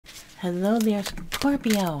Hello there,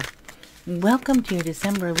 Scorpio. Welcome to your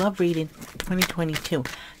December love reading 2022.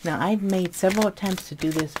 Now, I've made several attempts to do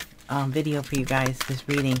this video for you guys, this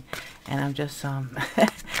reading, and I'm just, I'm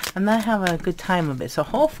not having a good time of it. So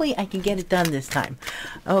hopefully I can get it done this time.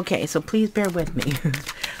 Okay, so please bear with me.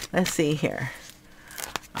 Let's see here.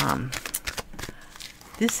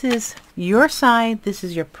 This is your side, this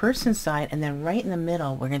is your person's side, and then right in the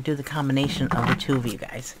middle, we're going to do the combination of the two of you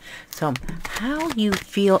guys. So, how do you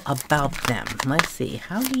feel about them? Let's see.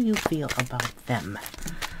 How do you feel about them?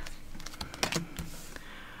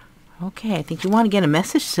 Okay, I think you want to get a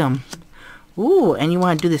message to them. Ooh, and you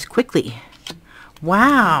want to do this quickly.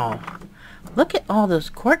 Wow. Look at all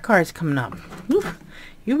those court cards coming up. Ooh.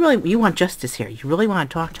 You want justice here. You really want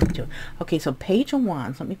to talk to them too. Okay, so Page of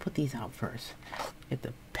Wands. Let me put these out first. Get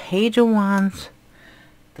the Page of Wands,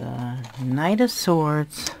 the Knight of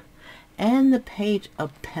Swords, and the Page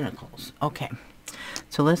of Pentacles. Okay,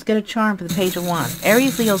 so let's get a charm for the Page of Wands.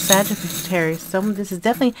 Aries, Leo, Sagittarius. This is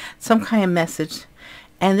definitely some kind of message.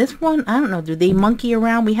 And this one, I don't know, do they monkey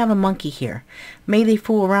around? We have a monkey here. May they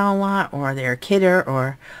fool around a lot, or they're a kidder,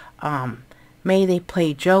 or may they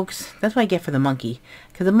play jokes. That's what I get for the monkey.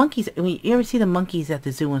 Because the monkeys, you ever see the monkeys at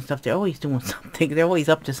the zoo and stuff, they're always doing something. They're always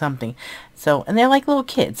up to something. So, and they're like little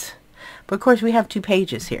kids. But of course, we have two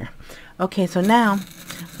pages here. Okay, so now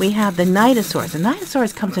we have the Knight of Swords. The Knight of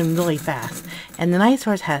Swords comes in really fast. And the Knight of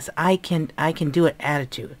Swords has I can do it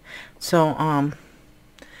attitude. So,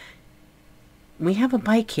 we have a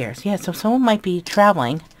bike here. So, yeah, so someone might be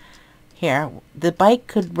traveling here. The bike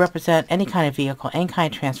could represent any kind of vehicle, any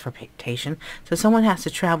kind of transportation. So someone has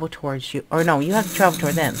to travel towards you. Or no, you have to travel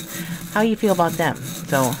toward them. How you feel about them?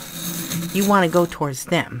 So you want to go towards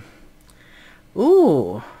them.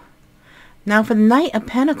 Ooh. Now for the Knight of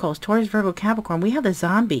Pentacles, Taurus, Virgo, Capricorn, we have the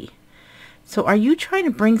zombie. So are you trying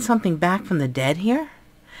to bring something back from the dead here?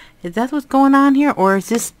 Is that what's going on here? Or is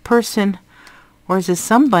this person, or is this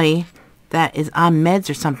somebody that is on meds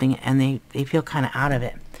or something and they feel kind of out of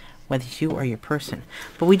it? Whether it's you or your person.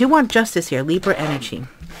 But we do want justice here, Libra energy.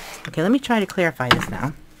 Okay, let me try to clarify this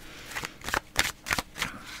now.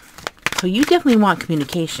 So you definitely want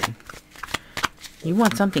communication. You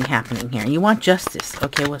want something happening here. You want justice.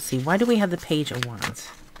 Okay, let's see. Why do we have the Page of Wands?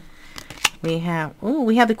 We have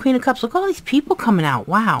the Queen of Cups. Look at all these people coming out.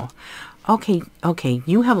 Wow. Okay,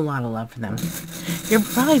 you have a lot of love for them. You're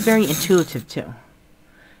probably very intuitive too.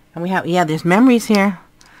 And we have, yeah, there's memories here.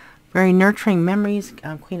 Very nurturing memories.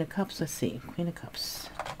 Queen of Cups. Let's see. Queen of Cups.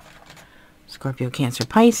 Scorpio, Cancer,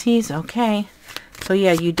 Pisces. Okay. So,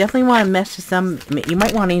 yeah, you definitely want to message them. You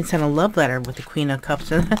might want to even send a love letter with the Queen of Cups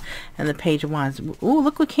and the Page of Wands. Ooh,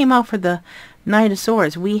 look what came out for the Knight of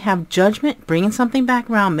Swords. We have Judgment, bringing something back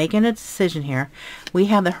around, making a decision here. We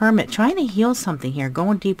have the Hermit, trying to heal something here,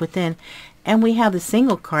 going deep within. And we have the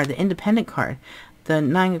Single card, the Independent card, the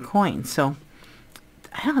Nine of Coins. So,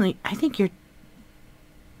 I don't know. I think you're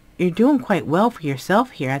doing quite well for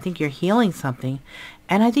yourself here. I think you're healing something.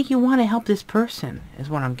 And I think you want to help this person, is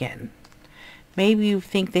what I'm getting. Maybe you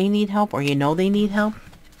think they need help, or you know they need help.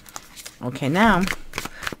 Okay, now,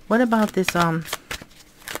 what about this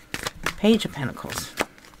Page of Pentacles?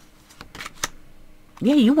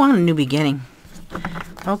 Yeah, you want a new beginning.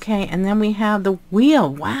 Okay, and then we have the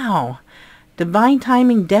Wheel. Wow. Divine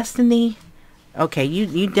timing, destiny. Okay,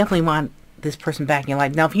 you definitely want this person back in your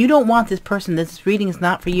life. Now, if you don't want this person, this reading is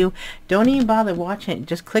not for you. Don't even bother watching it.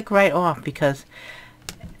 Just click right off, because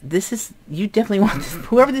this is, you definitely want this.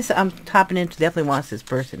 Whoever this I'm tapping into definitely wants this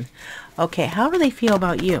person. Okay, how do they feel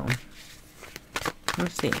about you?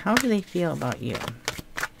 Let's see. How do they feel about you?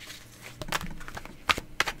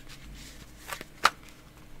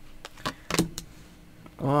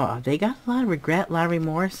 Oh, they got a lot of regret, a lot of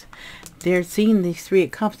remorse. They're seeing these Three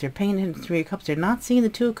of Cups. They're paying attention to the Three of Cups. They're not seeing the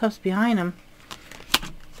Two of Cups behind them.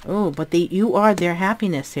 Oh, but you are their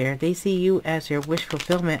happiness here. They see you as their wish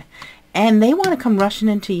fulfillment. And they want to come rushing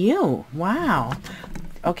into you. Wow.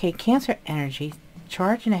 Okay, Cancer energy.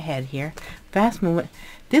 Charging ahead here. Fast movement.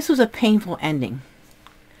 This was a painful ending.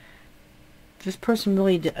 This person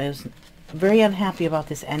really is very unhappy about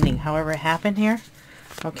this ending. However, it happened here.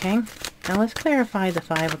 Okay. Now let's clarify the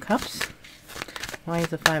Five of Cups. Why is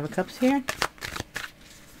the Five of Cups here?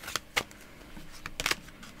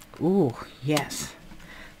 Ooh, yes.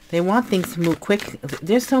 They want things to move quick.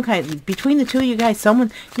 There's some kind, between the two of you guys,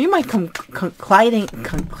 someone, you might come colliding,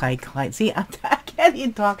 see, I can't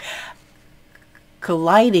even talk.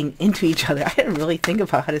 Colliding into each other. I didn't really think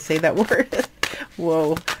about how to say that word.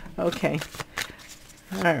 Whoa. Okay.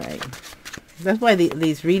 All right. That's why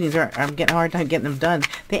these readings I'm getting a hard time getting them done.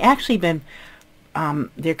 They actually been,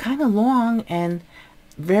 they're kind of long and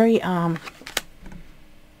very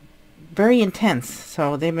very intense.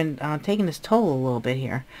 So they've been taking this toll a little bit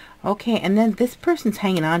here. Okay, and then this person's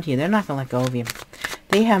hanging on to you. They're not going to let go of you.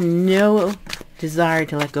 They have no desire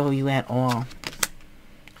to let go of you at all.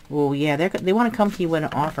 Oh, yeah, they want to come to you with an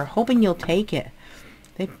offer, hoping you'll take it.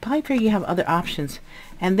 They probably figure you have other options.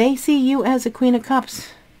 And they see you as a Queen of Cups.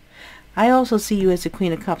 I also see you as a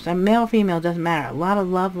Queen of Cups. I'm male or female, doesn't matter. A lot of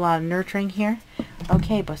love, a lot of nurturing here.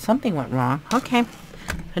 Okay, but something went wrong. Okay,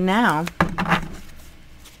 so now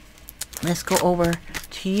let's go over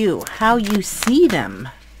to you. How you see them.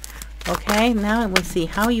 Okay, now let's see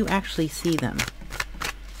how you actually see them.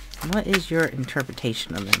 What is your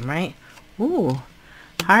interpretation of them, right? Ooh,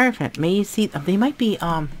 Hierophant. May you see them. They might be,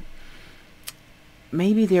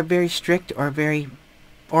 maybe they're very strict or very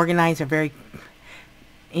organized or very,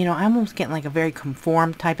 you know, I'm almost getting like a very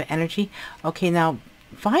conformed type of energy. Okay, now,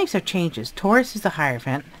 5s are changes. Taurus is the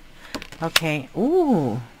Hierophant. Okay,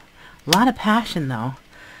 ooh, a lot of passion though.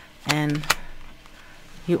 And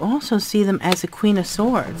you also see them as a Queen of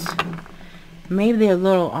Swords. Maybe they're a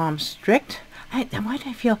little strict. Why do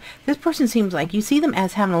I feel this person seems like you see them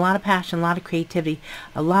as having a lot of passion, a lot of creativity,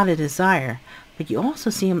 a lot of desire, but you also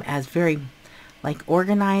see them as very like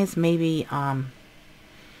organized, maybe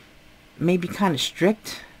maybe kind of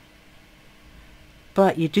strict.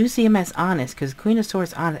 But you do see them as honest, because Queen of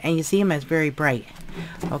Swords honest, and you see them as very bright.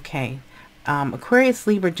 Okay, Aquarius,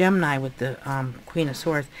 Libra, Gemini with the Queen of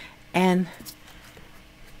Swords, and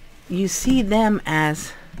you see them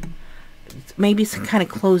as maybe some kind of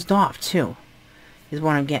closed off too, is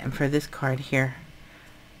what I'm getting for this card here.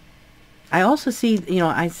 I also see, you know,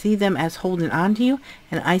 I see them as holding on to you,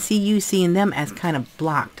 and I see you seeing them as kind of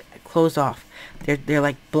blocked, closed off. They're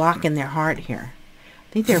like blocking their heart here.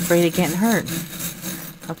 I think they're afraid of getting hurt.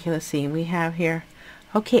 Okay, let's see. We have here,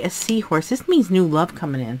 okay, a seahorse. This means new love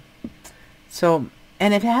coming in. So,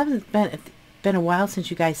 and if it hasn't been a while since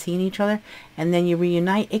you guys seen each other, and then you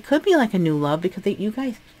reunite, it could be like a new love, because you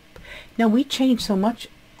guys, you know, we changed so much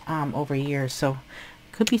over years, so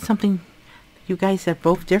it could be something. You guys are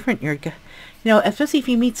both different. You're, you know, especially if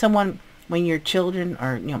you meet someone when you're children,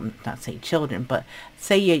 or, you know, not say children, but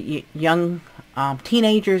say you're young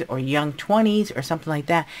teenagers or young 20s or something like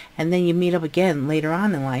that, and then you meet up again later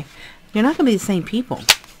on in life. You're not going to be the same people.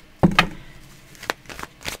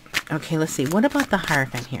 Okay, let's see. What about the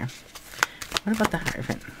Hierophant here? What about the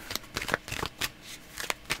Hierophant?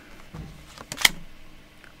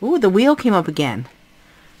 Ooh, the wheel came up again.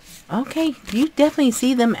 Okay, you definitely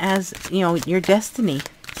see them as, you know, your destiny.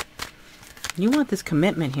 You want this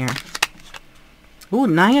commitment here. Ooh,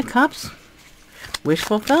 9 of Cups. Wish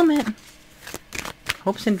fulfillment.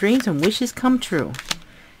 Hopes and dreams and wishes come true.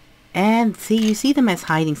 And see, you see them as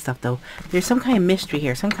hiding stuff though. There's some kind of mystery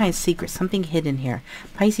here, some kind of secret, something hidden here.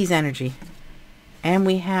 Pisces energy. And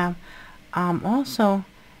we have also,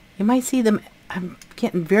 you might see them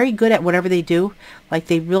getting very good at whatever they do. Like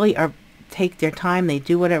they really are, take their time, they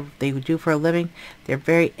do whatever they would do for a living. They're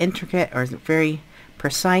very intricate or very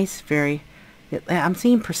precise, very, I'm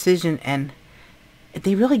seeing precision, and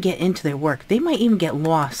they really get into their work. They might even get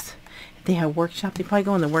lost. If they have a workshop, they probably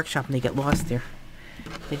go in the workshop and they get lost there.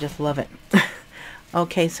 They just love it.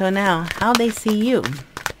 Okay, so now, how they see you.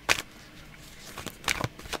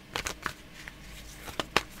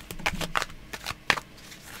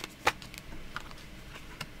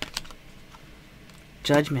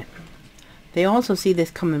 Judgment. They also see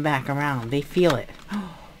this coming back around. They feel it.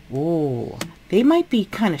 Oh, they might be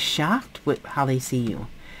kind of shocked with how they see you.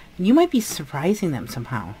 You might be surprising them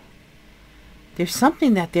somehow. There's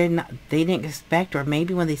something that they didn't expect, or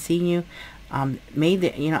maybe when they see you,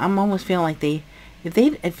 maybe, you know, I'm almost feeling like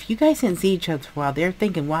if you guys didn't see each other for a while, they're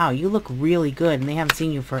thinking, wow, you look really good, and they haven't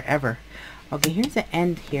seen you forever. Okay, here's the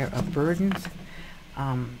end here of burdens.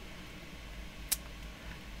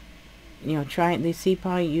 You know, they see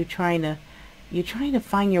probably you trying to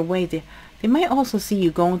find your way. They might also see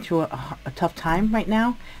you going through a tough time right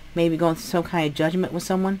now, maybe going through some kind of judgment with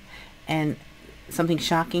someone, and something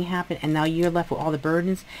shocking happened, and now you're left with all the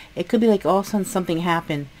burdens. It could be like all of a sudden something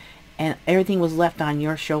happened and everything was left on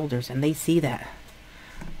your shoulders, and they see that.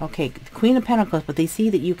 Okay, the Queen of Pentacles, but they see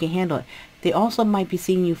that you can handle it. They also might be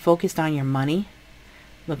seeing you focused on your money,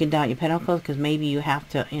 looking down at your Pentacles, because maybe you have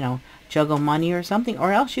to, you know, juggle money or something,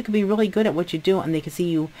 or else you could be really good at what you do, and they can see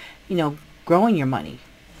you, you know, growing your money.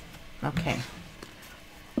 Okay.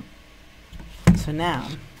 So now,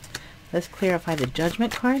 let's clarify the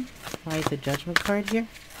Judgment card. Why is the Judgment card here?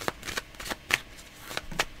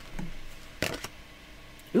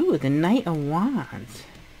 Ooh, the Knight of Wands.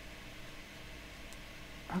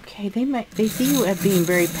 Okay, they see you as being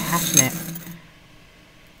very passionate.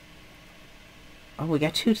 Oh, we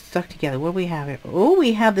got two stuck together. What do we have here? Oh,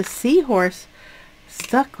 we have the seahorse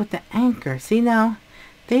stuck with the anchor. See now?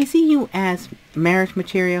 They see you as marriage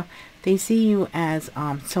material. They see you as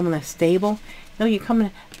someone that's stable. No, you're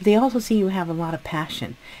coming. They also see you have a lot of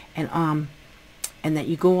passion, and that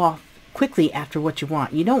you go off quickly after what you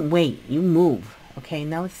want. You don't wait. You move. Okay.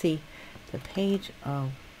 Now let's see the Page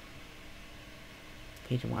of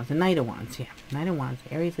Wands, the Knight of Wands. Yeah, Knight of Wands.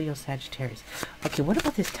 Aries, Leo, Sagittarius. Okay. What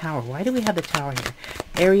about this Tower? Why do we have the Tower here?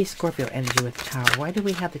 Aries, Scorpio energy with the Tower. Why do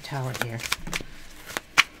we have the Tower here?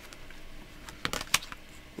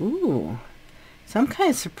 Ooh, some kind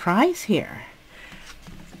of surprise here.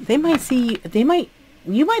 They might see,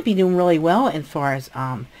 you might be doing really well as far as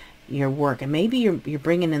your work, and maybe you're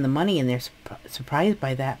bringing in the money and they're surprised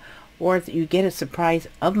by that, or you get a surprise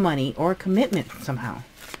of money or a commitment somehow.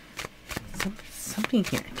 Something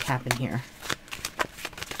here happen here.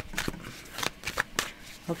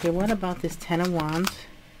 Okay, what about this Ten of Wands?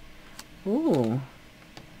 Ooh,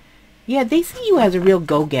 yeah, they see you as a real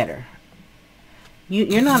go-getter.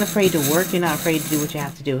 You're not afraid to work. You're not afraid to do what you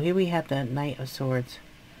have to do. Here we have the Knight of Swords.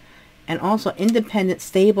 And also independent,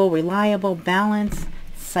 stable, reliable, balanced,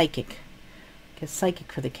 psychic. Get psychic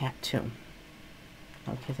for the cat too.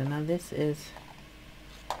 Okay, so now this is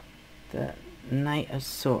the Knight of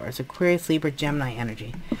Swords. Aquarius, Libra, Gemini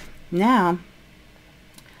energy. Now,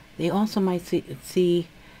 they also might see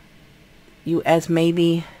you as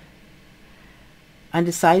maybe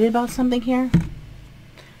undecided about something here.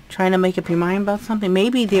 Trying to make up your mind about something.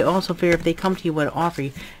 Maybe they also fear if they come to you with an offer,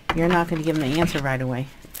 you're not going to give them the answer right away,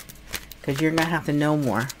 because you're going to have to know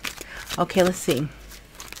more. Okay, let's see.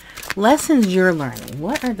 Lessons you're learning.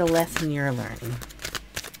 What are the lessons you're learning?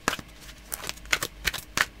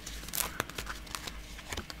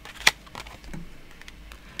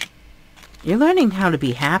 You're learning how to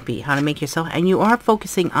be happy, how to make yourself, and you are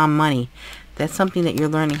focusing on money. That's something that you're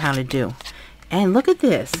learning how to do. And look at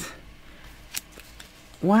this.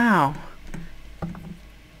 Wow.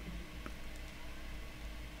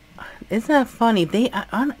 Isn't that funny? They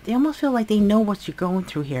almost feel like they know what you're going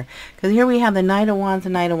through here. Because here we have the Knight of Wands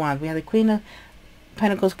and Knight of Wands. We have the Queen of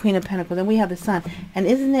Pentacles, Queen of Pentacles. And we have the Sun. And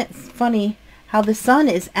isn't it funny how the Sun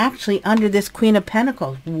is actually under this Queen of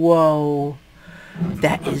Pentacles? Whoa.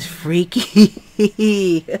 That is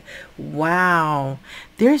freaky. Wow.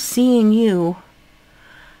 They're seeing you.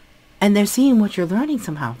 And they're seeing what you're learning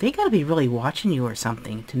somehow. They got to be really watching you or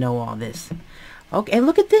something to know all this. Okay, and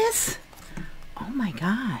look at this. Oh my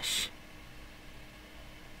gosh.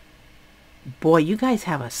 Boy, you guys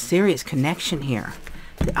have a serious connection here.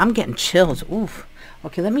 I'm getting chills. Oof.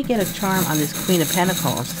 Okay, let me get a charm on this Queen of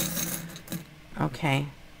Pentacles. Okay.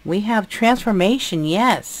 We have transformation,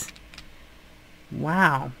 yes.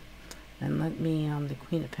 Wow. And let me, the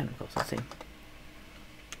Queen of Pentacles, let's see.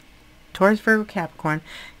 Taurus, Virgo, Capricorn.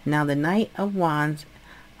 Now the Knight of Wands,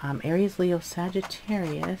 Aries, Leo,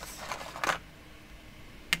 Sagittarius.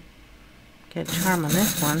 Get a charm on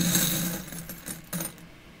this one.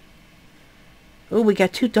 Oh, we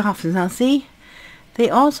got two dolphins. Now see, they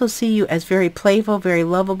also see you as very playful, very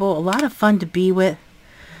lovable, a lot of fun to be with.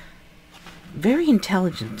 Very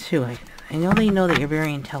intelligent too. I know they know that you're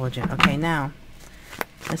very intelligent. Okay, now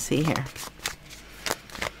let's see here.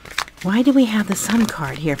 Why do we have the Sun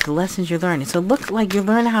card here for the lessons you're learning? So look like you're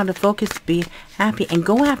learning how to focus, be happy, and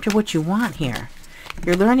go after what you want here.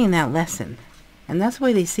 You're learning that lesson. And that's the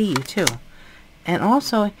way they see you too. And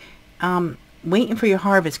also, waiting for your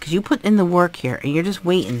harvest, because you put in the work here, and you're just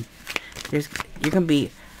waiting. You're going to be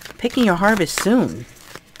picking your harvest soon.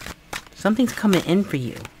 Something's coming in for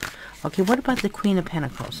you. Okay, what about the Queen of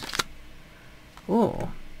Pentacles? Oh.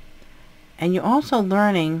 And you're also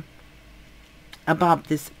learning about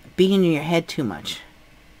this being in your head too much,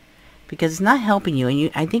 because it's not helping you,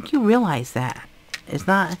 and I think you realize that it's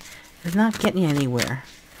not getting you anywhere.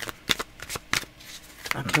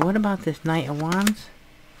 Okay, what about this Knight of Wands?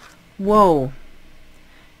 Whoa,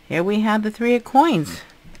 here we have the Three of Coins.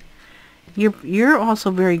 You're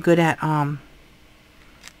also very good at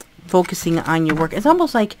focusing on your work. It's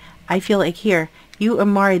almost like I feel like here you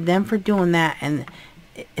admired them for doing that, and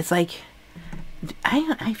it's like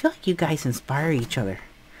I feel like you guys inspire each other.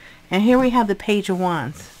 And here we have the Page of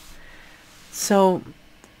Wands. So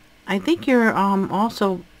I think you're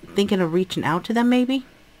also thinking of reaching out to them maybe,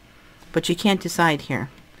 but you can't decide here.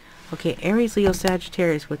 Okay, Aries, Leo,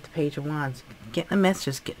 Sagittarius with the Page of Wands. Getting a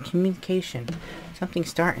message, getting communication. Something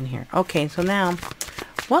starting here. Okay, so now,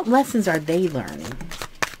 what lessons are they learning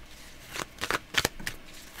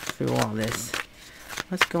through all this?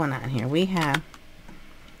 What's going on here? We have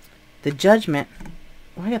the Judgment.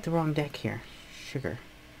 Oh, I got the wrong deck here. Sugar.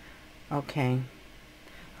 Okay.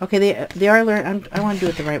 Okay, they are learning. I want to do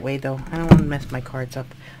it the right way though. I don't want to mess my cards up.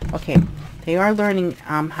 Okay, they are learning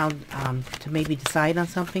how to maybe decide on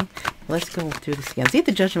something. Let's go through this again. See if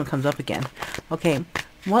the Judgment comes up again. Okay,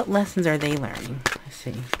 what lessons are they learning? Let's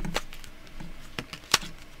see.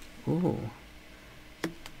 Ooh.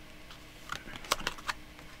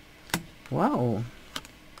 Whoa.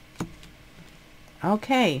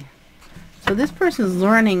 Okay. So this person is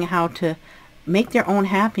learning how to make their own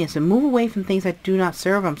happiness and move away from things that do not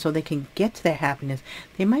serve them so they can get to their happiness.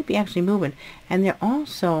 They might be actually moving. And they're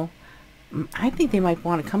also, I think they might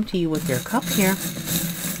want to come to you with their cup here.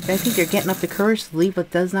 I think they're getting up the courage to leave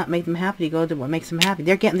what does not make them happy to go to what makes them happy.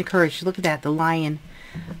 They're getting the courage. Look at that, the lion.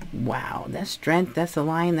 Wow, that's strength. That's the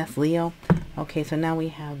lion. That's Leo. Okay, so now we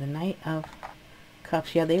have the Knight of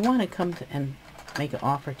Cups. Yeah, they want to come to and make an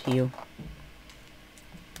offer to you.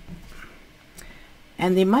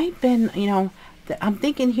 And they might have been, you know, I'm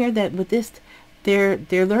thinking here that with this, they're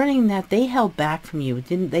learning that they held back from you.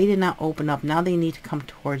 They did not open up. Now they need to come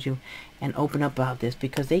towards you and open up about this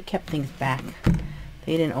because they kept things back.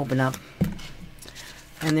 They didn't open up.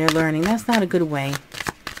 And they're learning. That's not a good way.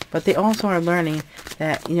 But they also are learning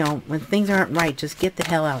that, you know, when things aren't right, just get the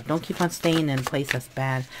hell out. Don't keep on staying in a place that's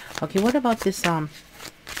bad. Okay, what about this star?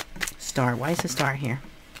 Why is the star here?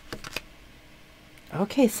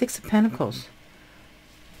 Okay, Six of Pentacles.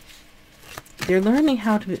 They're learning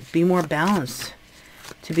how to be more balanced,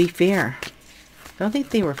 to be fair. I don't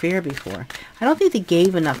think they were fair before. I don't think they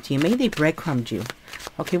gave enough to you. Maybe they breadcrumbed you.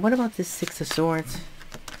 Okay, what about this Six of Swords?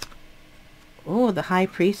 Oh, the High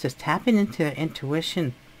Priestess tapping into their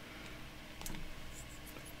intuition.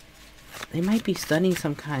 They might be studying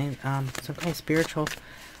some kind of spiritual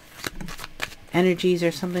energies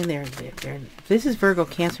or something. This is Virgo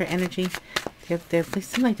Cancer energy. They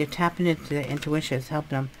seem like they're tapping into their intuition. It's helping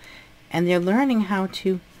them. And they're learning how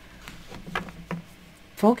to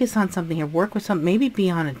focus on something or work with something, maybe be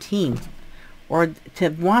on a team or to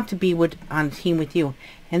want to be on a team with you.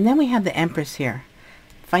 And then we have the Empress here.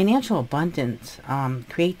 Financial abundance,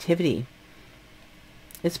 creativity.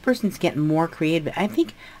 This person's getting more creative. I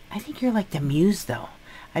think you're like the muse though.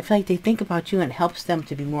 I feel like they think about you and it helps them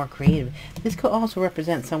to be more creative. This could also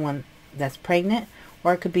represent someone that's pregnant,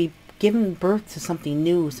 or it could be giving birth to something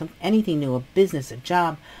new, anything new, a business, a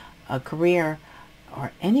job, a career,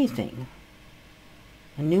 or anything.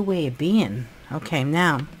 A new way of being. Okay,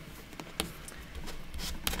 now,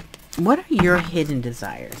 what are your hidden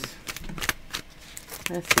desires?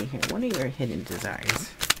 Let's see here. What are your hidden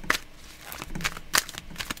desires?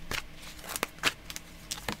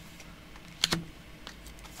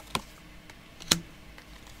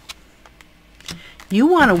 You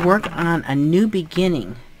want to work on a new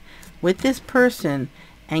beginning with this person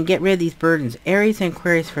and get rid of these burdens. Aries and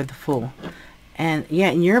Aquarius for the Fool. And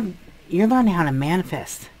yeah, and you're learning how to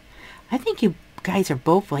manifest. I think you guys are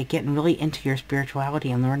both like getting really into your spirituality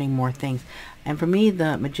and learning more things. And for me,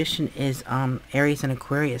 the Magician is Aries and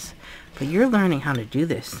Aquarius. But you're learning how to do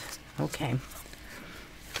this. Okay.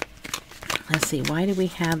 Let's see. Why do we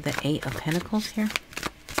have the Eight of Pentacles here?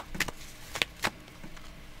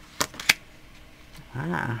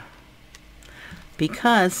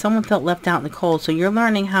 Because someone felt left out in the cold. So you're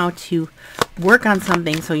learning how to work on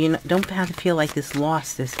something so you don't have to feel like this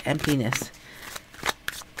loss, this emptiness,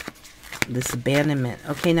 this abandonment.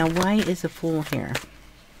 Okay, now why is the Fool here?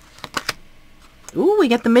 Ooh, we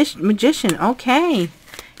got the Magician. Okay.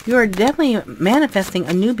 You are definitely manifesting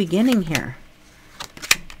a new beginning here.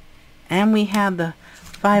 And we have the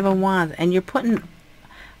Five of Wands. And you're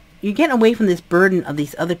getting away from this burden of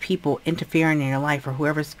these other people interfering in your life or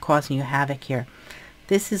whoever's causing you havoc here.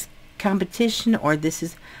 This is competition, or this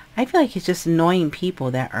is, I feel like it's just annoying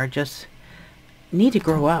people that are just need to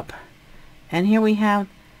grow up. And here we have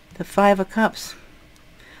the Five of Cups.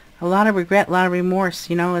 A lot of regret, a lot of remorse.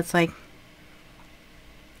 You know, it's like,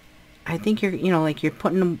 I think you're, you know, like you're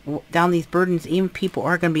putting down these burdens. Even people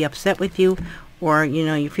are going to be upset with you, or, you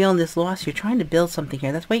know, you're feeling this loss. You're trying to build something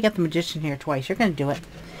here. That's why you got the Magician here twice. You're going to do it.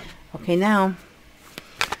 Okay, now,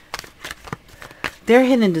 their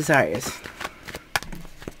hidden desires.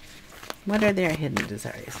 What are their hidden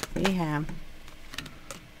desires? We have,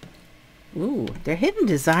 ooh, their hidden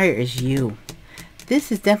desire is you.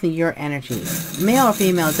 This is definitely your energy. Male or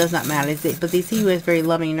female, it does not matter. But they see you as very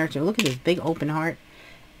loving and nurturing. Look at this big open heart.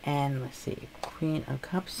 And let's see, Queen of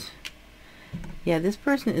Cups. Yeah, this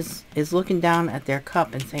person is looking down at their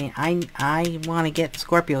cup and saying, I want to get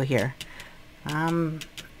Scorpio here. I'm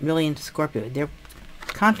really into Scorpio. They're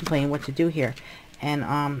contemplating what to do here.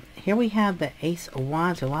 And here we have the Ace of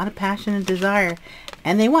Wands. A lot of passion and desire.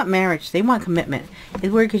 And they want marriage. They want commitment.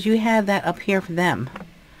 It's weird because you have that up here for them.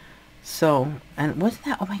 So, and wasn't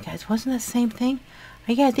that, oh my gosh, wasn't that the same thing?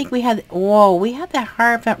 Yeah, I think we had, whoa, we had that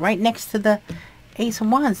Hierophant right next to the Ace of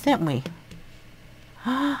Wands, didn't we?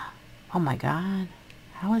 Oh my God.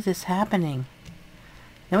 How is this happening?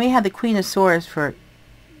 Then we had the Queen of Swords for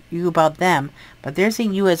you about them, but they're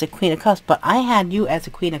seeing you as a Queen of Cups, but I had you as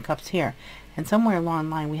a Queen of Cups here. And somewhere along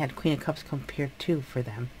the line, we had Queen of Cups come here too for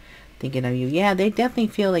them. Thinking of you. Yeah, they definitely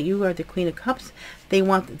feel that you are the Queen of Cups. They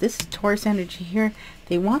want, this is Taurus energy here.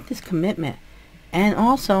 They want this commitment. And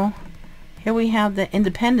also, here we have the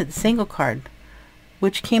Independent, the single card,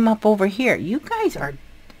 which came up over here. You guys are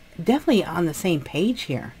definitely on the same page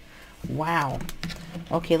here. Wow.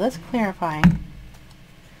 Okay, let's clarify.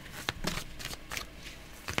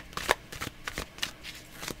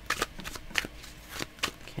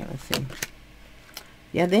 Okay, let's see.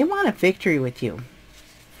 Yeah, they want a victory with you.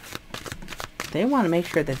 They want to make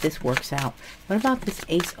sure that this works out. What about this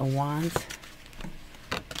Ace of Wands?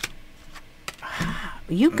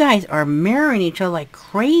 You guys are mirroring each other like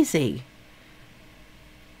crazy.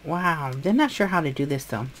 Wow. They're not sure how to do this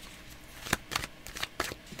though.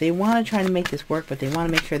 They want to try to make this work, but they want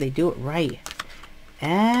to make sure they do it right.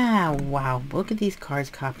 Ah, wow. Look at these cards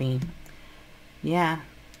copying. Yeah.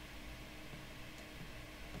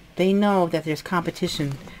 They know that there's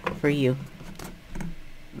competition for you.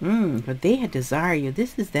 But they desire you.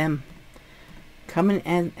 This is them coming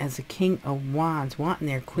in as a King of Wands, wanting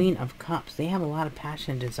their Queen of Cups. They have a lot of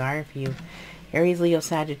passion and desire for you. Aries, Leo,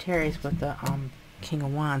 Sagittarius with the King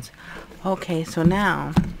of Wands. Okay, so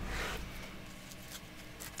now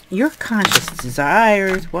your conscious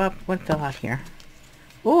desires. What fell out here?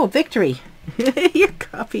 Oh, victory. You're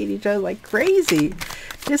copying each other like crazy.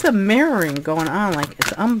 There's a mirroring going on. Like,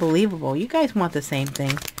 it's unbelievable. You guys want the same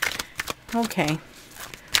thing. Okay.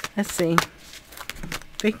 Let's see.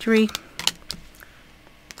 Victory.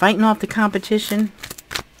 Fighting off the competition.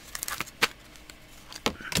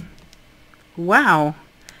 Wow.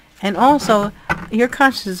 And also, your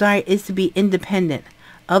conscious desire is to be independent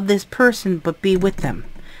of this person, but be with them.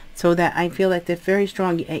 So that I feel like they're very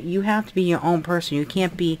strong. You have to be your own person. You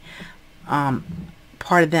can't be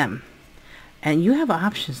part of them. And you have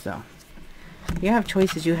options, though. You have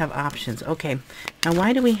choices. You have options. Okay. Now,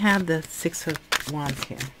 why do we have the Six of Wands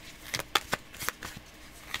here?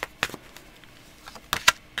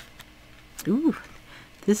 Ooh.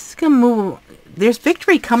 This is going to move. There's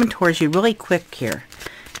victory coming towards you really quick here.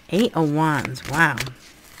 Eight of Wands. Wow.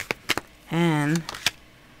 And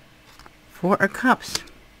Four of Cups.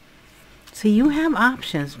 So you have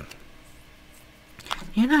options.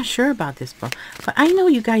 You're not sure about this, but I know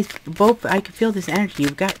you guys both, I can feel this energy.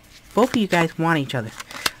 You've got, both of you guys want each other.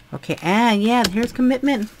 Okay, and yeah, here's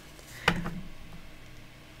commitment.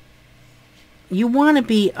 You want to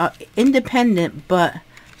be independent, but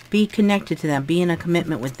be connected to them. Be in a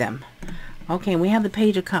commitment with them. Okay, we have the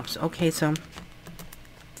Page of Cups. Okay, so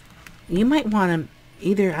you might want to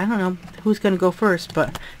either, I don't know who's going to go first,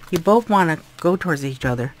 but you both want to go towards each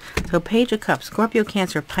other. So Page of Cups, Scorpio,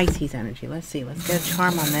 Cancer, Pisces energy. Let's see. Let's get a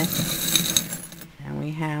charm on this. And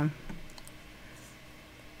we have,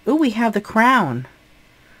 ooh, we have the Crown.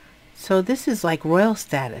 So this is like royal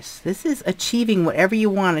status. This is achieving whatever you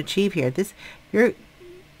want to achieve here. This,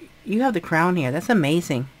 you have the Crown here. That's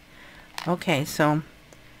amazing. Okay, so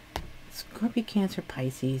Scorpio, Cancer,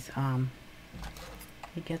 Pisces. Let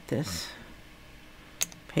me get this.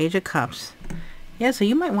 Page of Cups. Yeah, so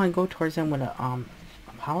you might want to go towards them with a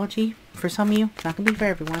apology for some of you. It's not going to be for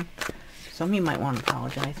everyone. Some of you might want to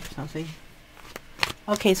apologize for something.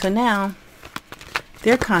 Okay, so now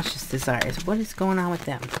their conscious desires. What is going on with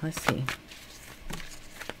them? Let's see.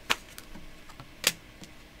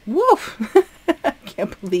 Woof! I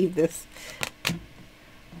can't believe this.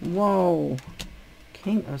 Whoa.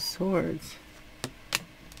 King of Swords.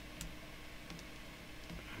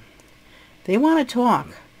 They want to talk.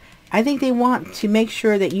 I think they want to make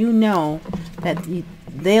sure that you know that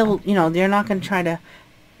they'll, you know, they're not going to try to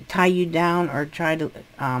tie you down or try to,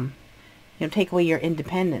 you know, take away your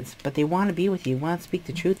independence. But they want to be with you. Want to speak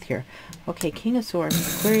the truth here. Okay, King of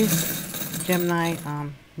Swords, Aquarius, Gemini,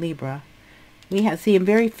 Libra. We have, see, a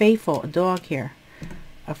very faithful dog here.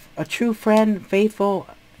 A true friend, faithful,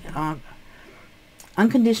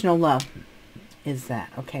 unconditional love is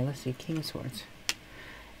that. Okay, let's see, King of Swords.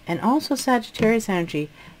 And also Sagittarius energy,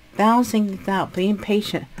 balancing things out, being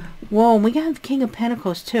patient. Whoa, we got the King of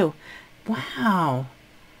Pentacles too. Wow.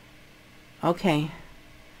 Okay.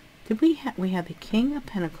 Did we have the King of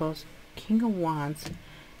Pentacles, King of Wands,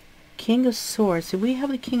 King of Swords. Did we have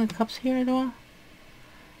the King of Cups here at all?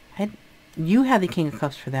 You had the King of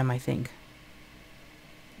Cups for them, I think.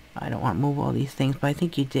 I don't want to move all these things, but I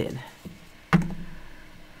think you did.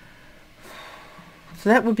 So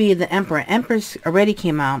that would be the Emperor. Empress already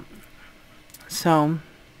came out. So,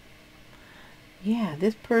 yeah,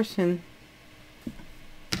 this person...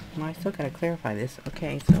 Well, I still got to clarify this.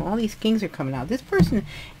 Okay, so all these kings are coming out. This person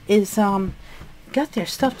is, got their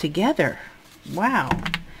stuff together. Wow.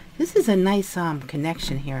 This is a nice,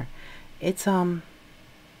 connection here. It's,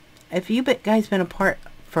 if you guys been apart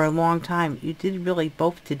for a long time, you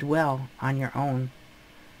both did well on your own.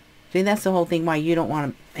 See, that's the whole thing why you don't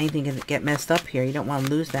want anything to get messed up here. You don't want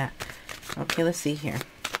to lose that. Okay, let's see here.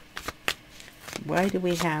 Why do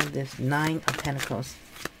we have this 9 of Pentacles?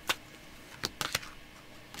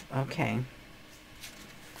 Okay.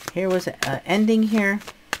 Here was an ending here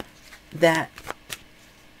that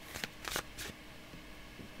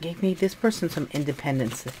gave me this person some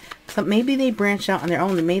independence. So maybe they branched out on their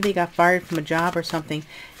own. Maybe they got fired from a job or something,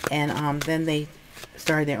 and then they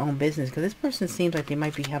started their own business. Because this person seems like they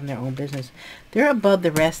might be having their own business. They're above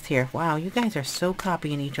the rest here. Wow, you guys are so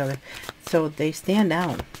copying each other. So they stand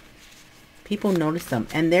out. People notice them,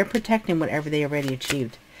 and they're protecting whatever they already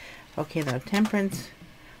achieved. Okay, the Temperance.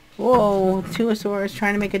 Whoa, 2 of Swords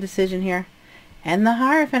trying to make a decision here. And the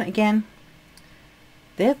Hierophant again.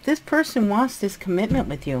 This person wants this commitment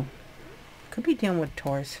with you. Could be dealing with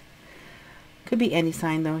Taurus. Could be any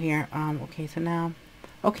sign though here. Okay, so now...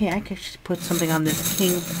 Okay, I could put something on this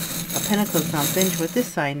King of Pentacles. Now finish with this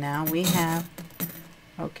side now. We have...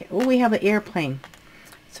 Okay, oh, we have an airplane.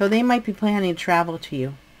 So they might be planning to travel to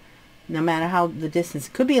you. No matter how the distance.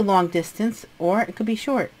 It could be a long distance or it could be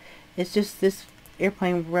short. It's just this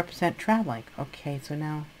airplane will represent traveling. Okay, so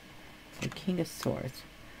now the King of Swords.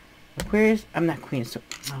 Aquarius, I'm not Queen of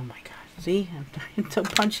Swords. Oh my god. See, I'm so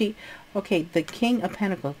punchy. Okay, the King of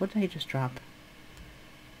Pentacles. What did I just drop?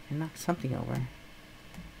 I knocked something over.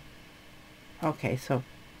 Okay, so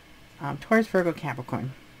Taurus, Virgo,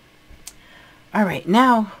 Capricorn. All right,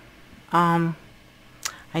 now I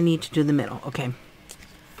need to do the middle. Okay,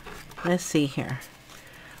 let's see here.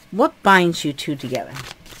 What binds you two together?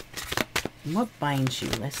 What binds you?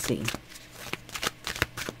 Let's see.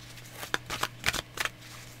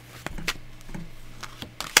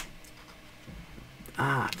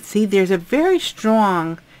 See, there's a very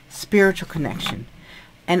strong spiritual connection.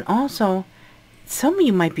 And also, some of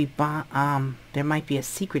you might be, there might be a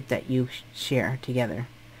secret that you share together.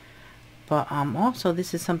 But also,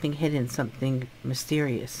 this is something hidden, something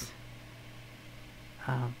mysterious.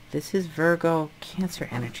 This is Virgo, Cancer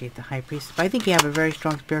energy at the High Priestess. But I think you have a very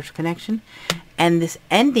strong spiritual connection. And this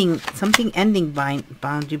ending, something ending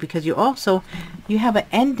bound you, because you also, you have an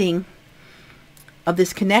ending of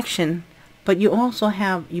this connection. But you also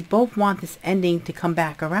have, you both want this ending to come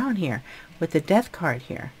back around here with the Death card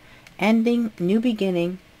here. Ending, new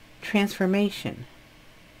beginning, transformation.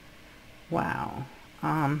 Wow.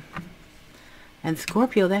 And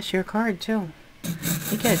Scorpio, that's your card too.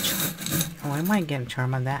 You get oh, I might get a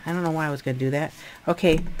charm on that. I don't know why I was going to do that.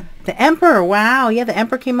 Okay. The Emperor. Wow. Yeah, the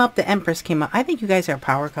Emperor came up. The Empress came up. I think you guys are a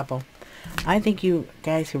power couple. I think you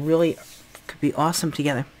guys really could be awesome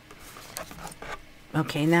together.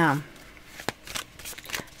 Okay, now.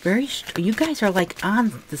 You guys are like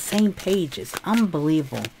on the same page. It's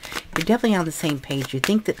unbelievable. You're definitely on the same page. You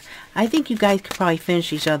think that, I think you guys could probably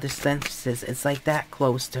finish each other's sentences. It's like that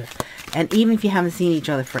close to, and even if you haven't seen each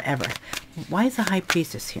other forever. Why is the High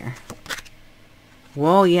Priestess here?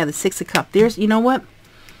 Whoa, yeah, the 6 of Cups. There's, you know what?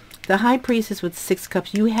 The High Priestess with the 6 of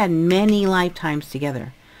Cups, you had many lifetimes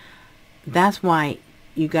together. That's why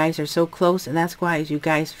you guys are so close, and that's why you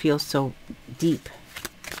guys feel so deep.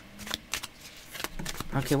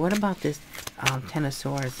 Okay, what about this 10 of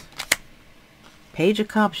Swords? Page of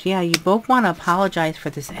Cups. Yeah, you both want to apologize for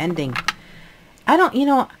this ending. I don't, you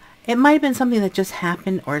know, it might have been something that just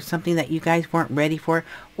happened or something that you guys weren't ready for.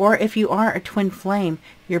 Or if you are a twin flame,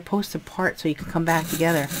 you're supposed to part so you can come back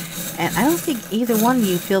together. And I don't think either one of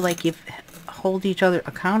you feel like you hold each other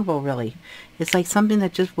accountable, really. It's like something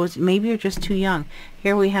that just was, maybe you're just too young.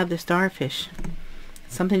 Here we have the Starfish.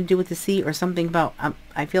 Something to do with the sea or something about,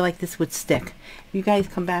 I feel like this would stick. If you guys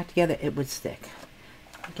come back together, it would stick.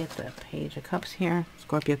 Get the Page of Cups here.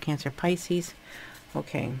 Scorpio, Cancer, Pisces.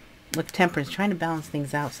 Okay. Look, Temperance, trying to balance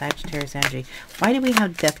things out. Sagittarius energy. Why do we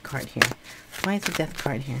have Death card here? Why is the Death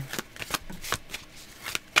card here?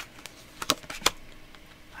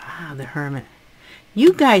 Ah, the Hermit.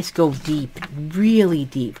 You guys go deep. Really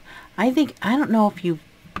deep. I think, I don't know if you,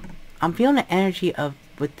 I'm feeling the energy of,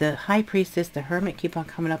 with the High Priestess, the Hermit keep on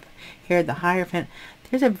coming up here, the Hierophant.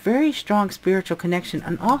 There's a very strong spiritual connection.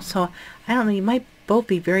 And also, I don't know, you might both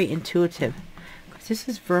be very intuitive. This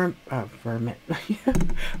is Vermit.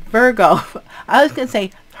 Virgo. I was going to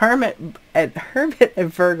say Hermit and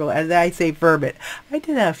Virgo, and then I say Vermit. I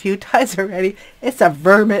did that a few times already. It's a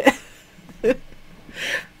Vermit.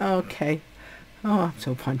 Okay. Oh, I'm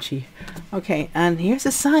so punchy. Okay, and here's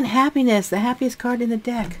the Sun. Happiness. The happiest card in the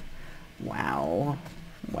deck. Wow.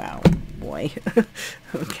 Wow, boy.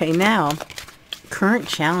 Okay, now, current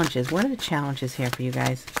challenges. What are the challenges here for you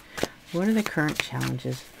guys? What are the current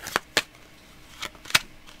challenges?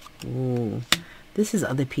 Ooh, this is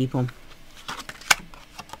other people.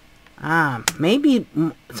 Maybe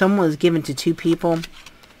someone was given to 2 people,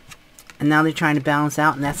 and now they're trying to balance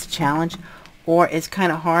out, and that's a challenge. Or it's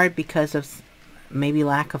kind of hard because of maybe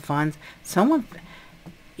lack of funds. Someone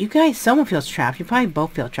feels trapped. You probably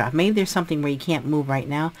both feel trapped. Maybe there's something where you can't move right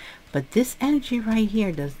now. But this energy right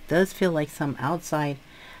here does feel like some outside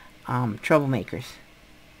troublemakers.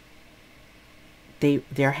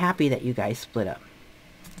 They're happy that you guys split up.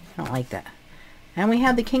 I don't like that. And we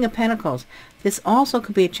have the King of Pentacles. This also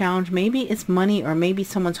could be a challenge. Maybe it's money, or maybe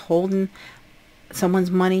someone's holding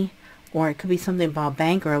someone's money, or it could be something about a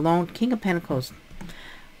bank or a loan. King of Pentacles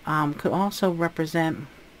could also represent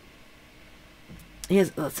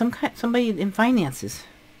somebody in finances.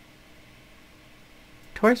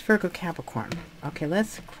 Taurus, Virgo, Capricorn. Okay,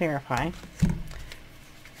 let's clarify.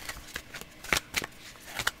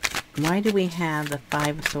 Why do we have the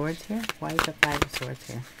 5 of Swords here? Why is the 5 of Swords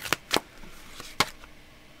here?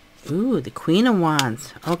 Ooh, the Queen of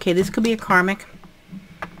Wands. Okay, this could be a karmic.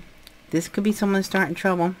 This could be someone starting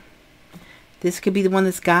trouble. This could be the one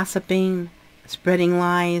that's gossiping, spreading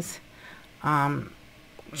lies,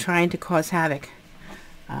 trying to cause havoc.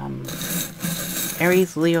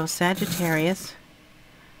 Aries, Leo, Sagittarius.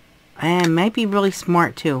 And might be really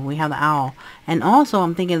smart too. We have the Owl. And also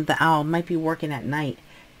I'm thinking the Owl might be working at night.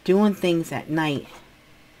 Doing things at night.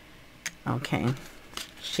 Okay.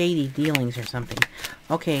 Shady dealings or something.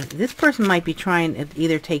 Okay, this person might be trying to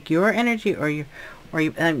either take your energy or your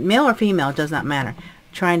male or female, it does not matter.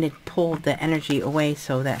 Trying to pull the energy away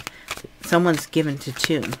so that someone's given to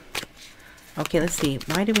 2. Okay, let's see.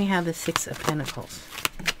 Why do we have the 6 of Pentacles?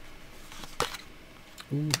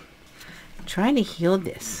 Ooh. Trying to heal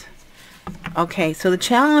this. Okay, so the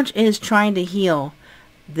challenge is trying to heal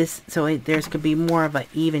this, so there's could be more of an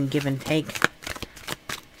even give and take.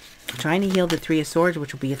 Trying to heal the 3 of Swords,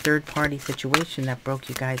 which will be a third-party situation that broke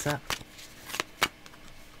you guys up.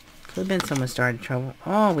 Could have been someone started trouble.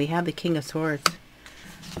 Oh, we have the King of Swords.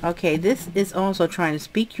 Okay, this is also trying to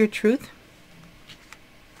speak your truth.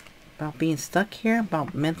 About being stuck here.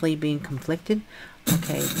 About mentally being conflicted.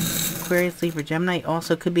 Okay, Aquarius, Libra, Gemini.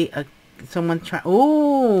 Also could be someone trying...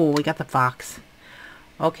 Oh, we got the Fox.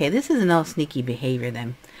 Okay, this is another sneaky behavior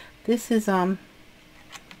then. This is,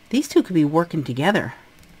 these two could be working together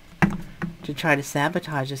to try to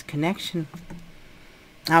sabotage this connection.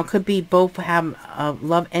 Now, it could be both have a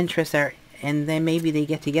love interest there, and then maybe they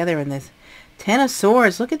get together in this. 10 of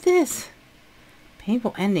Swords. Look at this.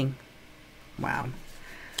 Painful ending. Wow.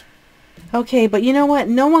 Okay, but you know what?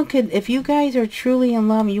 No one could, if you guys are truly in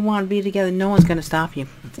love and you want to be together, no one's going to stop you.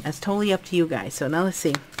 That's totally up to you guys. So now let's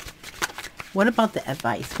see. What about the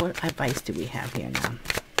advice? What advice do we have here now?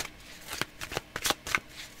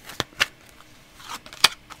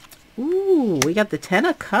 Ooh, we got the 10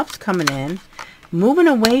 of Cups coming in. Moving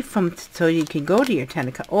away from, so you can go to your 10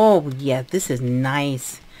 of Cups. Oh, yeah, this is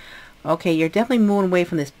nice. Okay, you're definitely moving away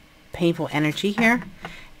from this painful energy here.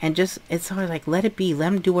 And just, it's sort of like, let it be. Let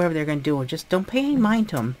them do whatever they're going to do. Or just don't pay any mind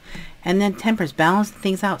to them. And then Temperance, balance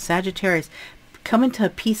things out. Sagittarius, come into a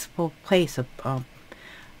peaceful place of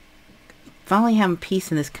finally having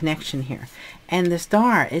peace in this connection here. And the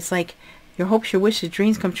Star, it's like your hopes, your wishes,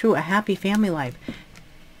 dreams come true. A happy family life.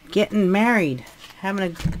 Getting married.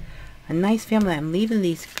 Having a nice family life. I'm leaving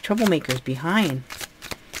these troublemakers behind.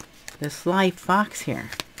 The sly fox here.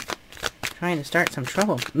 Trying to start some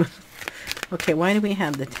trouble. Okay, why do we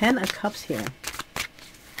have the 10 of Cups here?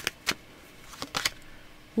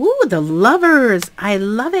 Ooh, the Lovers. I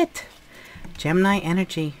love it. Gemini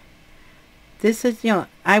energy. This is, you know,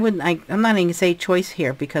 I'm not even going to say choice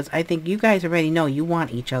here because I think you guys already know you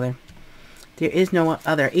want each other. There is no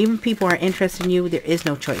other. Even people are interested in you, there is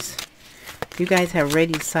no choice. You guys have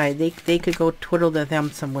already decided. They could go twiddle their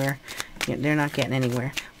thumb somewhere. Yeah, they're not getting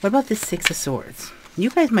anywhere. What about the 6 of Swords? You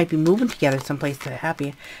guys might be moving together someplace to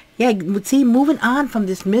happy. Yeah, see, moving on from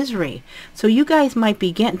this misery. So you guys might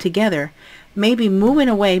be getting together, maybe moving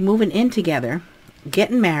away, moving in together,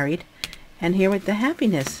 getting married, and here with the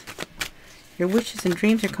happiness. Your wishes and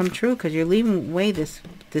dreams are come true because you're leaving away this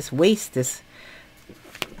waste, this...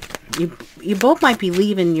 You both might be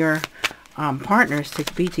leaving your partners to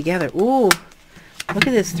be together. Ooh, Look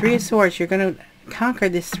at this, Three of Swords. You're going to conquer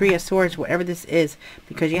this Three of Swords, whatever this is,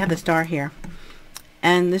 because you have the Star here.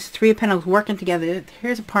 And this Three of Pentacles working together.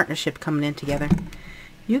 Here's a partnership coming in together.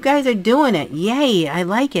 You guys are doing it. Yay, I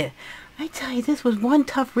like it. I tell you, this was one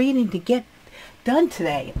tough reading to get done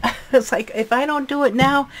today. It's like, if I don't do it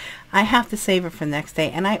now, I have to save it for the next day.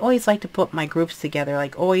 And I always like to put my groups together,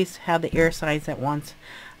 like always have the air signs at once.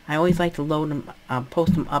 I always like to load them,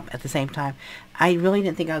 post them up at the same time. I really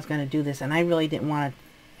didn't think I was going to do this, and I really didn't want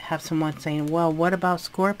to have someone saying, well, what about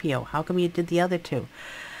Scorpio? How come you did the other two?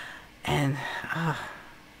 And,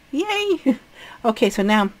 yay! Okay, so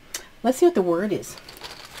now, let's see what the word is.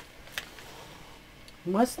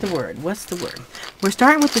 What's the word? What's the word? We're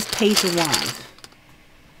starting with this Page of Wands.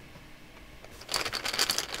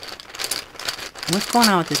 What's going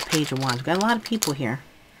on with this Page of Wands? We've got a lot of people here.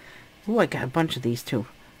 Ooh, I got a bunch of these too.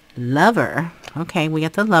 Lover. Okay, we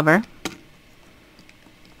got the Lover.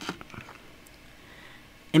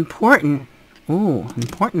 Important. Ooh,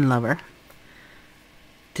 important Lover.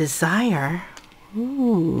 Desire.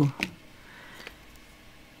 Ooh.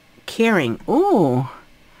 Caring. Ooh.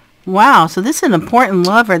 Wow, so this is an important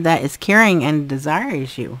lover that is caring and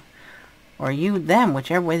desires you. Or you, them,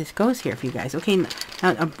 whichever way this goes here for you guys. Okay,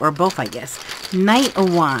 or both, I guess. Knight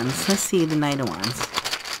of Wands. Let's see the Knight of Wands.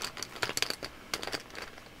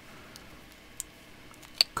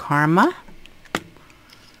 Karma.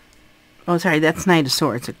 Oh, sorry, that's Knight of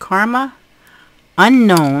Swords. So karma.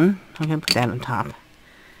 Unknown. I'm going to put that on top.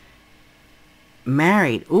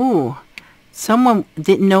 Married. Ooh. Someone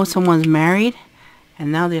didn't know someone's married.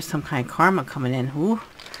 And now there's some kind of karma coming in. Ooh.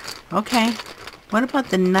 Okay. What about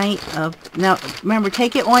the Knight of... Now, remember,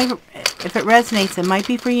 take it only if it resonates. It might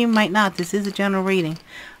be for you, might not. This is a general reading.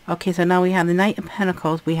 Okay, so now we have the Knight of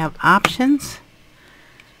Pentacles. We have options.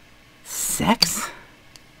 Sex.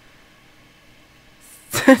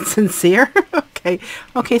 Sincere. Okay.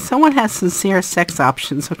 Okay, someone has sincere sex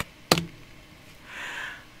options. Okay.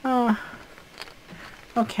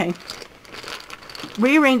 Okay.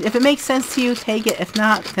 Rearrange. If it makes sense to you, take it. If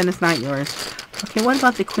not, then it's not yours. Okay, what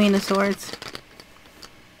about the Queen of Swords?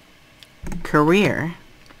 Career.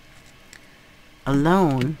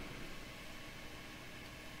 Alone.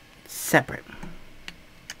 Separate.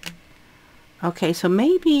 Okay, so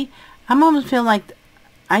maybe I'm almost feeling like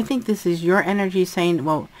I think this is your energy saying,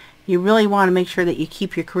 well, you really want to make sure that you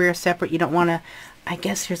keep your career separate. You don't want to, I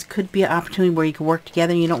guess there could be an opportunity where you can work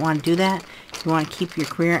together and you don't want to do that. You want to keep your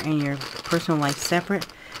career and your personal life separate.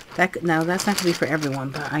 Now, that's not going to be for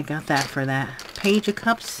everyone, but I got that for that. Page of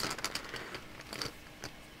Cups.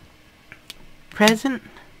 Present.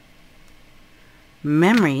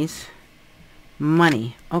 Memories.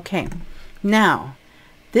 Money. Okay. Now,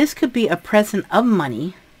 this could be a present of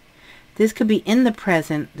money. This could be in the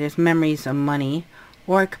present. There's memories of money.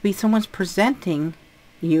 Or it could be someone's presenting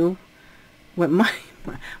you with money.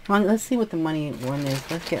 Well, let's see what the money one is.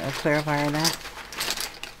 Let's get a clarifier of that.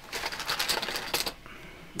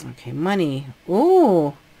 Okay, money.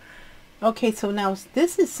 Ooh. Okay, so now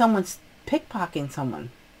this is someone's pickpocketing someone.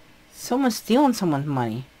 Someone's stealing someone's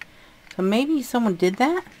money. So maybe someone did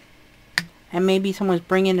that. And maybe someone's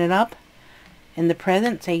bringing it up in the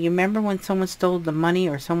present. Say, you remember when someone stole the money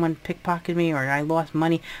or someone pickpocketed me or I lost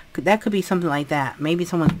money? That could be something like that. Maybe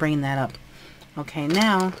someone's bringing that up. Okay,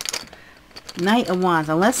 now... Knight of Wands.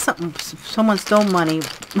 Unless someone stole money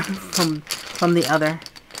from the other.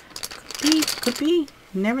 Could be.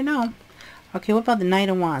 You never know. Okay, what about the Knight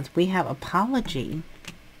of Wands? We have apology.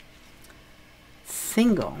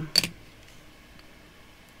 Single.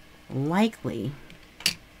 Likely.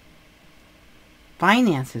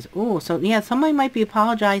 Finances. Ooh, so yeah, somebody might be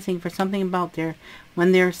apologizing for something about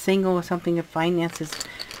when they're single or something of finances.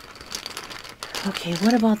 Okay,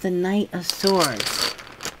 what about the Knight of Swords?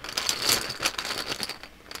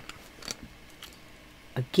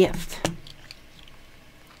 A gift.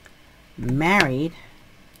 Married.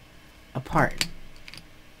 Apart.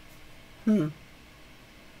 So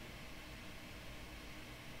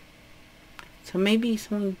maybe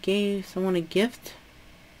someone gave someone a gift.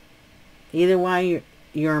 Either while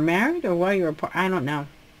you're married or while you're apart. I don't know.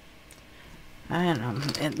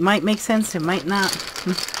 It might make sense. It might not.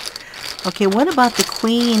 Okay, what about the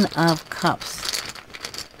Queen of Cups?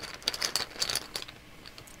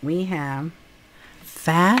 We have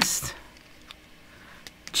fast,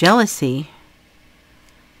 jealousy,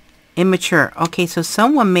 immature. Okay, so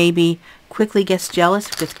someone maybe quickly gets jealous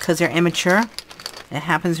because they're immature. It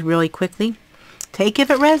happens really quickly. Take if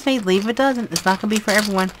it resonates, leave if it doesn't. It's not going to be for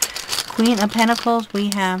everyone. Queen of Pentacles, we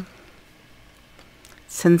have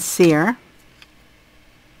sincere,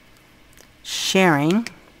 sharing,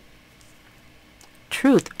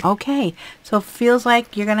 truth. Okay, so it feels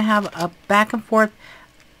like you're going to have a back and forth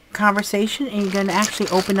conversation and you're going to actually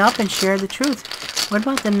open up and share the truth. What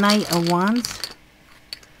about the Knight of Wands?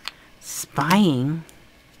 Spying.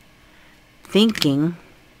 Thinking.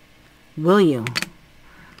 Will you?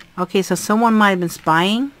 Okay, so someone might have been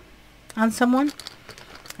spying on someone.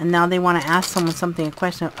 And now they want to ask someone something, a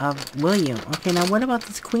question of, will you? Okay, now what about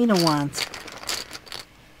this Queen of Wands?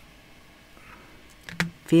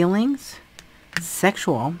 Feelings.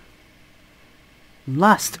 Sexual.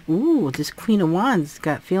 Lust. Ooh, this Queen of Wands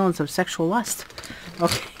got feelings of sexual lust.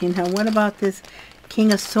 Okay, now what about this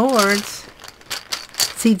King of Swords?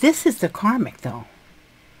 See, this is the karmic, though.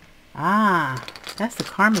 Ah, that's the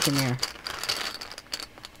karmic in there.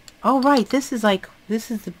 Oh, right, this is like, this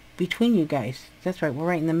is the between you guys. That's right, we're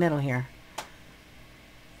right in the middle here.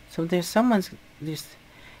 So there's someone's, there's,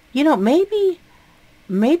 you know, maybe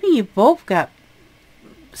you both got,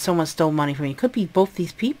 someone stole money from you. It could be both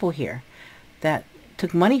these people here that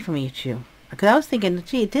took money from each of you. Because I was thinking,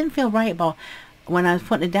 gee, it didn't feel right about when I was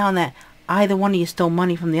putting it down that either one of you stole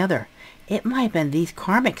money from the other. It might have been these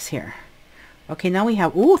karmics here. Okay, now we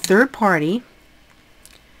have, ooh, third party.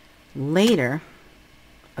 Later.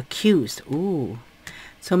 Accused. Ooh.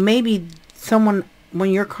 So maybe someone, one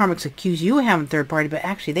of your karmics accused you of having third party, but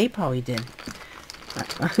actually they probably did.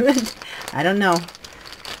 I don't know.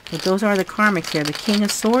 But those are the karmics here. The King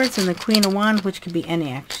of Swords and the Queen of Wands, which could be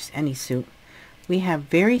any suit. We have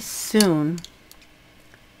very soon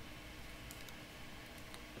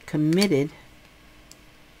committed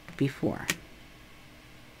before.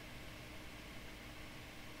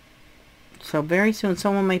 So very soon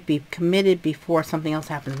someone might be committed before something else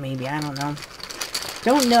happens, maybe. I don't know.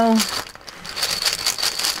 Don't know.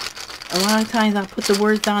 A lot of times I'll put the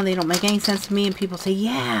words down, they don't make any sense to me, and people say,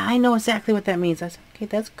 yeah, I know exactly what that means. I say, okay,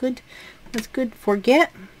 that's good. That's good.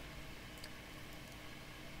 Forget.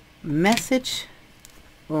 Message.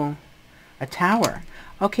 Oh, a tower.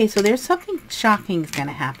 Okay, so there's something shocking is going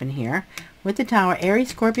to happen here. With the tower, Aries,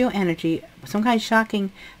 Scorpio energy, some kind of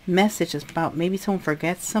shocking message is about maybe someone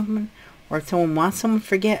forgets something, or someone wants someone to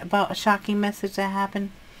forget about a shocking message that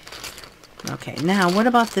happened. Okay, now what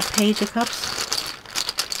about the Page of Cups?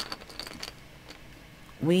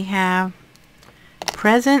 We have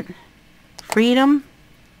present, freedom,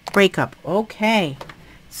 breakup. Okay,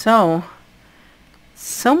 so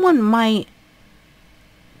someone might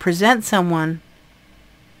present someone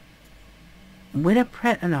with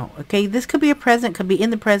a no, okay, this could be a present, could be in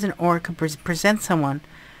the present, or it could present someone.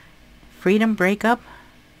 Freedom, breakup.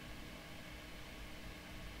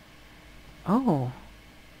 Oh.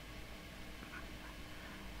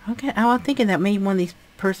 Okay, I was thinking that maybe one of these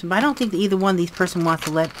person, but I don't think that either one of these person wants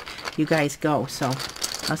to let you guys go. So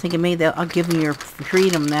I was thinking maybe I'll give them your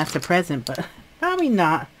freedom. That's the present, but probably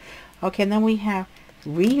not. Okay, and then we have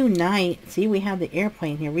reunite. See, we have the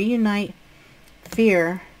airplane here. Reunite,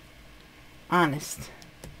 fear, honest.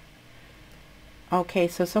 Okay,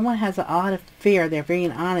 so someone has a lot of fear. They're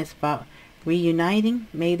being honest about reuniting.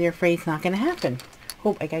 Maybe they're afraid it's not going to happen.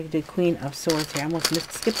 Hope I got to do Queen of Swords here. I almost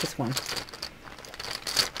skipped this one.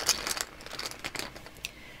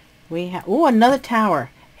 We have, oh, another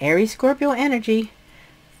tower. Aries, Scorpio energy.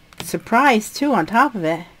 Surprise, too, on top of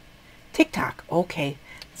it. TikTok. Okay.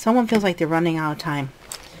 Someone feels like they're running out of time.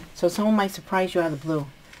 So someone might surprise you out of the blue.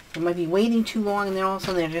 They might be waiting too long, and then all of a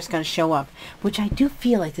sudden they're just going to show up. Which I do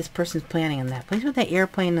feel like this person's planning on that. Place with that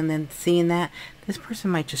airplane and then seeing that, this person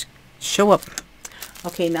might just show up.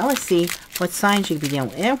 Okay, now let's see what signs you could be dealing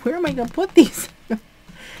with. And where am I going to put these?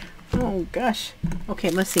 Oh, gosh. Okay,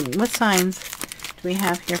 let's see. What signs do we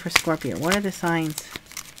have here for Scorpio? What are the signs?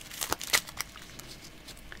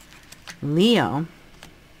 Leo.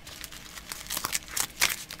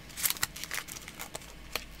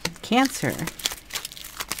 Cancer.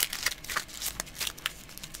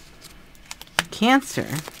 Cancer.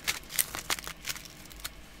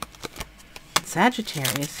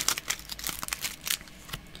 Sagittarius.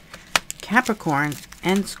 Capricorn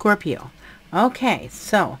and Scorpio. Okay,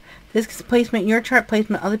 so this is placement in your chart,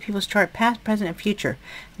 placement other people's chart, past, present, and future.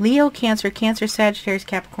 Leo, Cancer, Cancer, Sagittarius,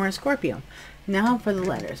 Capricorn, Scorpio. Now for the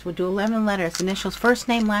letters. We'll do 11 letters. Initials, first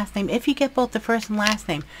name, last name. If you get both the first and last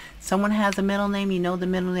name, someone has a middle name, you know the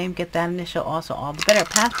middle name, get that initial also. All the better.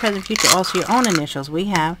 Past, present, future, also your own initials. We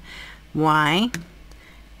have Y,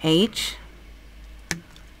 H,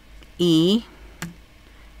 E,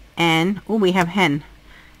 N. Oh, we have hen.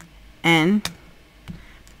 N,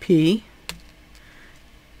 P,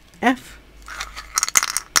 F,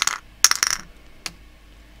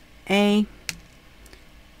 A,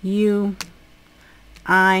 U,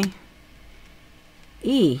 I,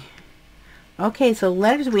 E. Okay, so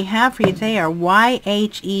letters we have for you today are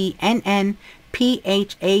YHENNPHAUIE.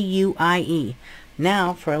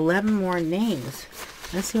 Now for 11 more names.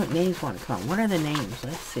 Let's see what names want to come. What are the names?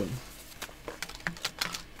 Let's see.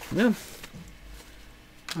 Ooh.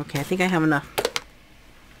 Okay, I think I have enough.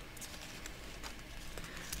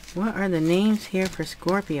 What are the names here for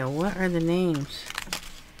Scorpio? What are the names?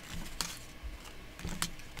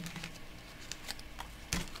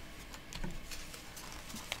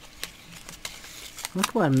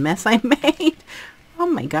 Look what a mess I made. Oh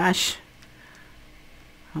my gosh.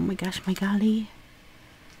 Oh my gosh, my golly.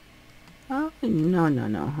 Oh, no, no,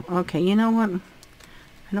 no. Okay, you know what? I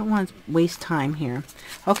don't want to waste time here.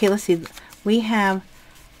 Okay, let's see. We have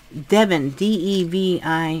Devin,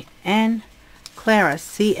 D-E-V-I-N, Clara,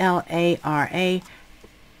 C-L-A-R-A,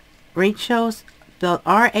 Rachel, spelled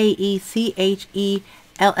R-A-E-C-H-E-L-L-E,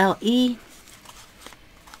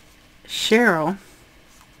 Cheryl,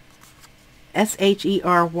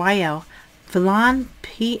 S-H-E-R-Y-L, Phelan,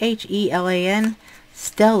 P-H-E-L-A-N,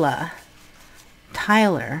 Stella,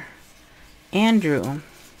 Tyler, Andrew,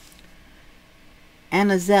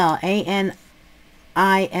 Anizel, A-N-I-S-E-L,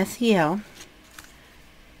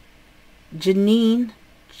 Janine,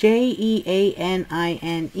 J-E-A-N-I-N-E,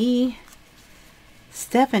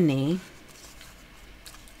 Stephanie,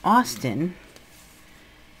 Austin,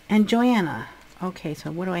 and Joanna. Okay,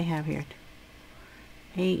 so what do I have here?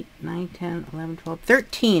 8, 9, 10, 11, 12,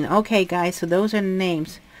 13. Okay, guys, so those are the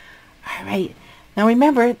names. All right. Now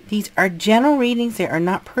remember, these are general readings. They are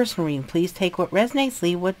not personal readings. Please take what resonates,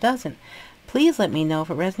 leave what doesn't. Please let me know if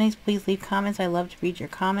it resonates. Please leave comments. I love to read your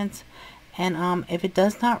comments. And if it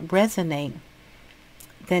does not resonate,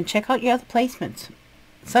 then check out your other placements.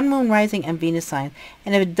 Sun, Moon, Rising, and Venus sign.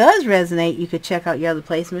 And if it does resonate, you could check out your other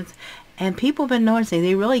placements. And people have been noticing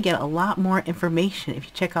they really get a lot more information if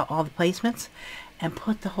you check out all the placements and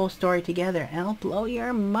put the whole story together, and it'll blow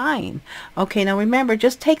your mind. Okay, now remember,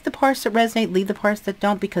 just take the parts that resonate, leave the parts that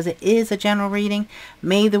don't, because it is a general reading.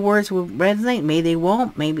 Maybe the words will resonate, maybe they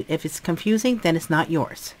won't. Maybe if it's confusing, then it's not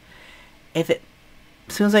yours. If it,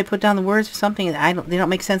 as soon as I put down the words for something, they don't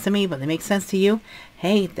make sense to me, but they make sense to you,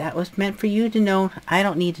 hey, that was meant for you to know. I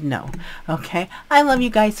don't need to know. Okay, I love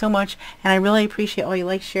you guys so much, and I really appreciate all your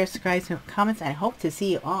likes, shares, subscribes, and comments. And I hope to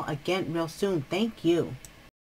see you all again real soon. Thank you.